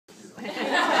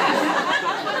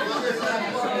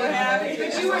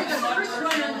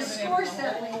4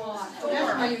 settling law. So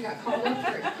that's why you got called up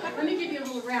for it. Let me give you a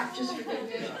little rap just for good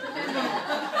measure.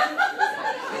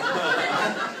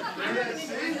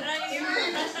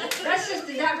 That's just,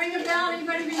 did that ring a bell?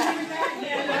 Anybody remember that?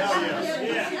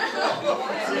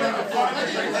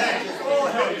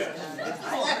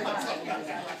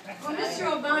 Well, Mr.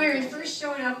 O'Brien first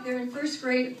showed up there in 1st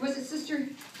grade. Was it Sister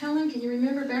Helen? Can you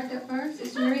remember back that far?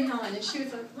 Sister Mary Helen. And she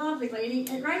was a lovely lady.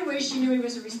 And right away she knew he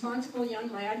was a responsible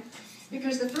young lad,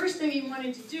 because the first thing he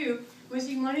wanted to do was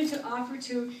he wanted to offer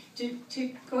to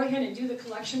go ahead and do the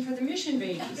collection for the mission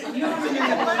babies. And you all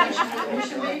remember the collection for the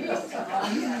mission babies?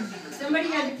 Somebody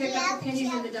had to pick up the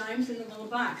pennies and the dimes in the little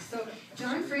box. So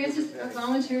John Francis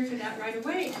volunteered for that right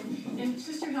away. And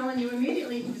Sister Helen knew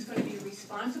immediately he was going to be a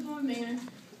responsible man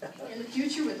in the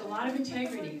future with a lot of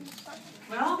integrity.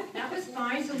 Well, that was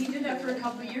fine, so he did that for a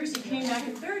couple of years. He came back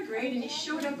in 3rd grade, and he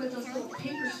showed up with those little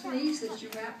paper sleeves that you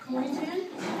wrap coins in.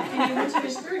 And he went to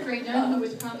his 3rd grade nun, who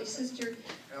was probably Sister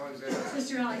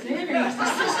Alexander.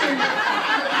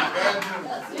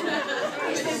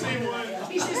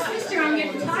 He says, Sister, I'm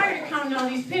getting tired of counting all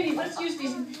these pennies. Let's use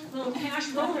these little cash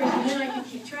rollers, and then I can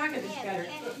keep track of this better.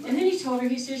 And then he told her,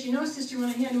 he says, you know, Sister, when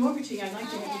I hand them over to you, I'd like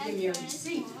to have you give me a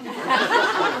receipt.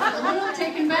 A little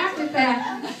taken back with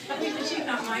that. She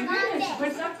thought, my goodness,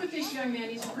 what's up with this young man?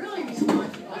 He's really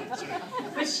responsible.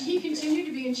 But he continued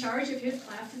to be in charge of his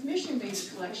class's mission baby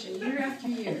collection year after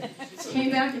year.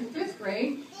 Came back in 5th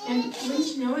grade, and wouldn't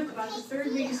you know it, about the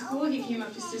 3rd week of school, he came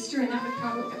up to Sister, and that would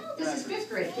probably, this is 5th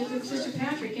grade, this is Sister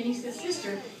Patrick, and he said,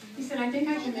 Sister, he said, I think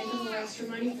I can make a little extra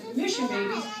money for the mission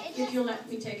babies if you'll let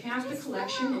me take half the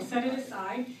collection and set it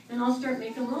aside, and I'll start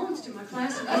making loans to my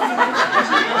class.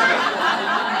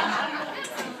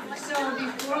 So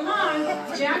before long,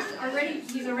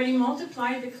 he's already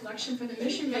multiplied the collection for the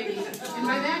mission babies. And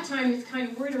by that time, it's kind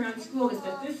of word around school is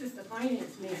that this is the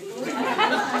finance man.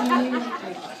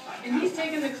 And he's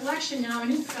taken the collection now,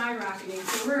 and it's skyrocketing,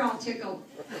 so we're all tickled.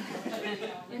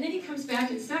 And then he comes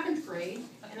back in 7th grade,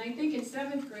 and I think in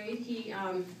 7th grade, he,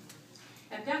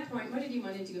 at that point, what did he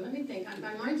want to do? Let me think.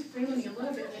 My mind's failing me a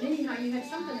little bit, but anyhow, you had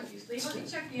something up your sleeve. Let me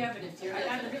check the evidence here. I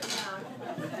got it written down.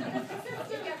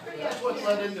 That's what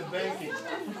led into banking.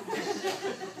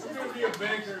 You're going to be a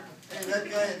banker. Hey, that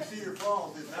guy in Cedar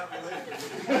Falls is not related.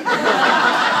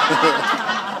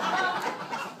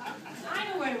 I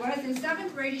know what it was. In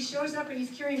 7th grade, he shows up and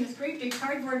he's carrying this great big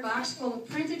cardboard box full of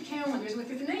printed calendars with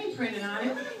his name printed on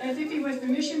it, as if he was the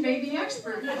mission baby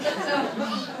expert. So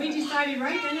we decided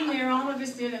right then and there, all of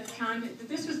us did at the convent, that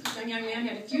this was a young man who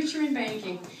had a future in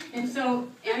banking. And so,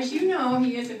 as you know,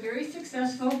 he is a very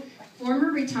successful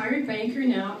former retired banker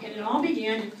now, and it all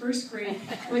began in 1st grade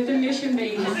with the mission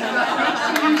babies. So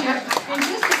thanks to you, Jeff. And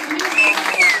just